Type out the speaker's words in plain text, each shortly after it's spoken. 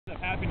What's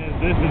happening is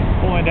this is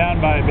pulling down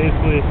by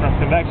basically from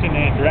convection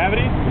and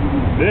gravity.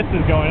 This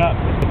is going up,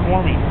 it's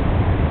deforming.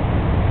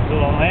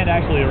 So the land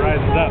actually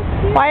rises up.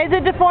 Why is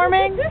it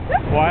deforming?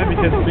 Why?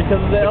 Because of the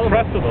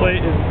crustal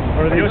plate is,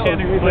 or the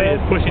oceanic plate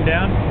is pushing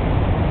down,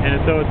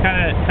 and so it's kind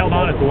of held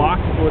on, it's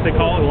locked, is what they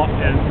call it,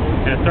 and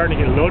it's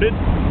starting to get loaded.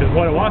 Because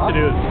what it wants to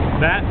do is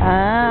that.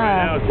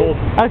 Right now it's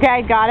holding.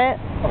 Okay, got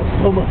it.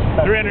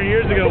 300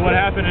 years ago, what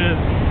happened is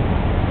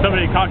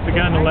somebody cocked the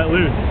gun and let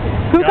loose.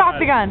 Who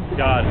cocked the gun?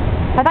 God.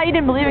 I thought you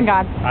didn't believe in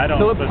God. I don't.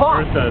 So it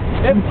popped.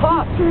 It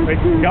popped. Like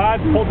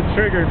God pulled the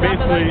trigger and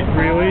basically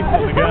released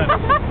the gun.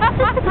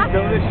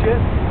 Know this shit?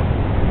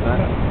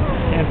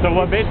 And so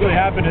what basically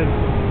happened is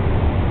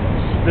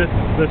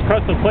this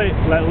crustal plate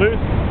let loose.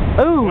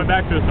 Ooh. Went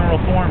back to its normal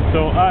form.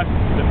 So us,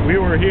 we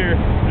were here,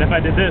 and if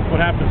I did this,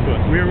 what happens to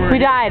us? We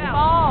died.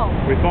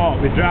 We fall.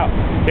 We drop.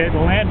 Okay,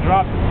 the land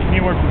dropped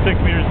anywhere from 6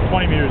 meters to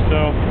 20 meters.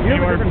 So You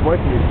have a different voice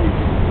than you speak.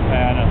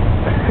 I know.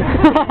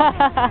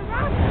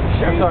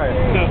 I'm sorry.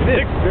 So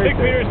 6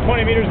 meters,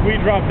 20 meters, we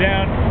drop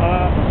down.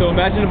 So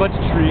imagine a bunch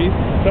of trees.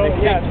 So they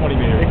yeah, 20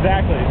 meters.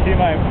 Exactly. See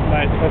my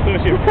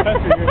associate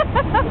professor here.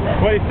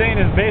 What he's saying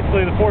is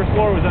basically the forest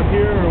floor was up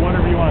here, or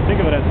whatever you want to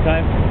think of it at the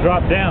time,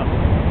 dropped down.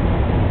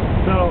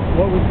 So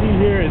what we see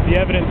here is the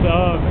evidence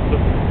of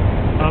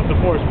the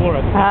forest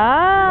floor.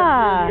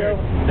 Ah.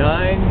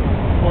 9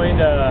 point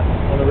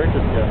on the Richter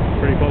scale.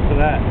 Pretty close to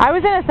that. I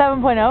was in a 7.0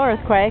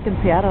 earthquake in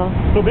Seattle.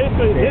 So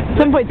basically, this is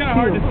kind of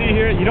hard 7.2. to see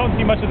here. You don't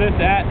see much of this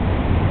at,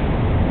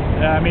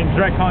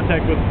 direct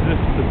contact with this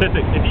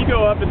specific. If you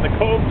go up in the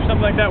cove or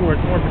something like that, where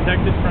it's more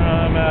protected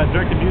from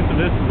direct abuse of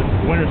this,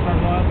 the winter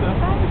storms and all that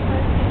stuff,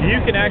 you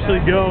can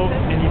actually go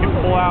and you can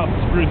pull out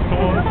spruce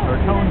cones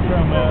or cones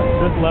from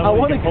this level. I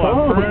want a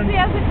cone.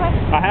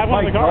 I have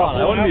one in the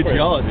car. I want to be a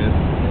geologist.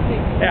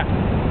 Yeah.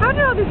 How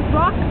did all these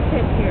rocks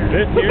fit here?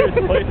 This here is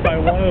placed by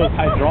one of those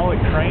hydraulic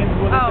cranes,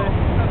 what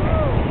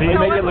they say.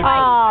 Make it look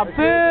Aw,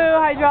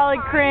 boo, hydraulic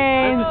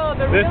cranes.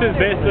 This is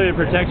basically to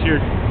protect your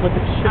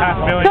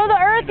 $500,000. So the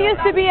earth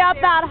used to be up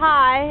that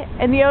high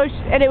in the ocean,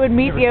 and it would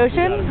meet the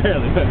ocean?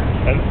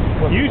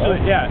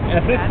 Usually, yeah.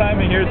 At this time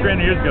in here,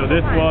 300 years ago,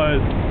 this was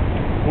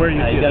where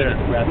you see it there.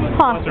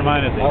 Plus or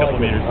minus a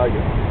couple meters.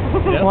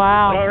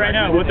 Wow. Well, right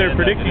now, what they're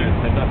predicting,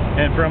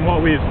 and from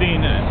what we've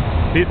seen,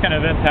 these kind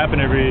of events happen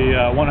every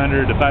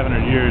 100 to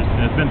 500 years,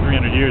 and it's been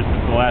 300 years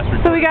since the last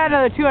report. So we got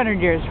another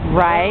 200 years,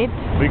 right?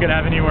 We could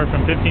have anywhere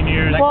from 15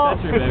 years. Well,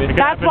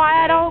 that's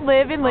why I don't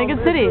live in Lincoln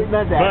City.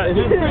 But we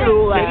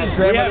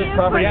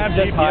have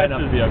GPS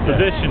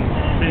positioned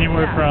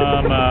anywhere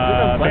from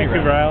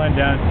Vancouver Island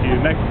down to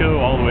Mexico,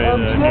 all the way to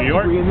New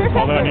York.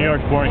 Although New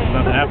York's boring because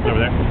nothing happens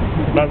over there.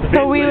 But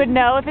So we would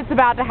know if it's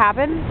about to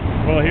happen?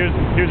 well, here's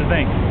the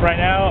thing. Right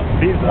now,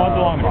 these ones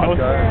along the coast,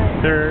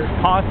 they're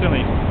constantly.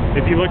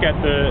 If you look at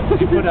the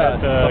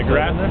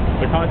graph,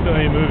 they're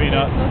constantly moving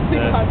up,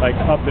 like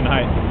up in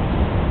height.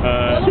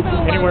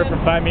 Anywhere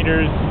from 5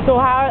 meters. So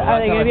how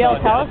are they going to be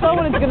able to tell us though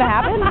when it's going to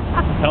happen?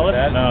 Tell us?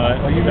 No, that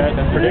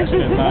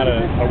prediction is not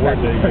a word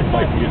that you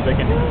like to use. They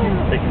can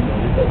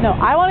No,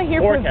 I want to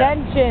hear forecast.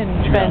 prevention,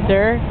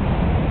 Spencer.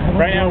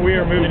 Right now we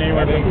are moving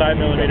anywhere from 5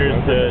 millimeters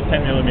to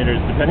 10 millimeters,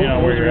 depending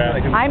on where you're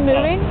at. I'm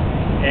moving?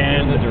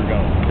 And to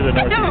the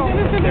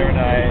northeast. There and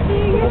I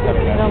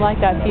don't like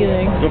that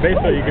feeling. So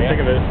basically you can think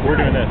of it, we're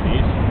doing this.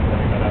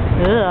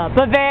 Ugh,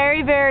 but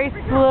very, very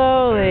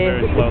slowly.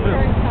 Very slowly.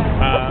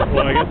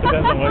 Well, I guess it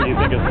depends on what you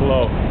think is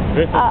slow.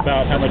 This is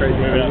about how much it's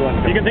moving up.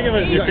 You can think of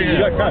it as your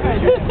fingernails.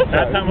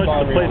 That's how much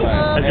the plate,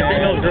 as your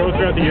fingernails grow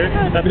throughout the year,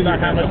 that's about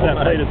how much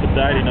that plate is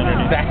subsiding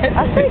underneath.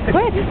 That's pretty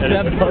quick.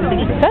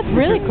 That's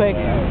really quick.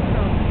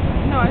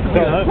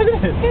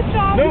 Good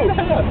job.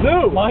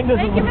 No, mine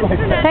doesn't look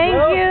like that. Thank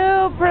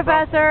you,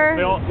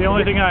 Professor. The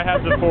only thing I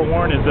have to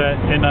forewarn is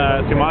that in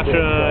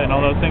Sumatra and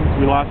all those things,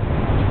 we lost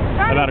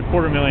about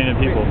 250,000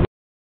 people.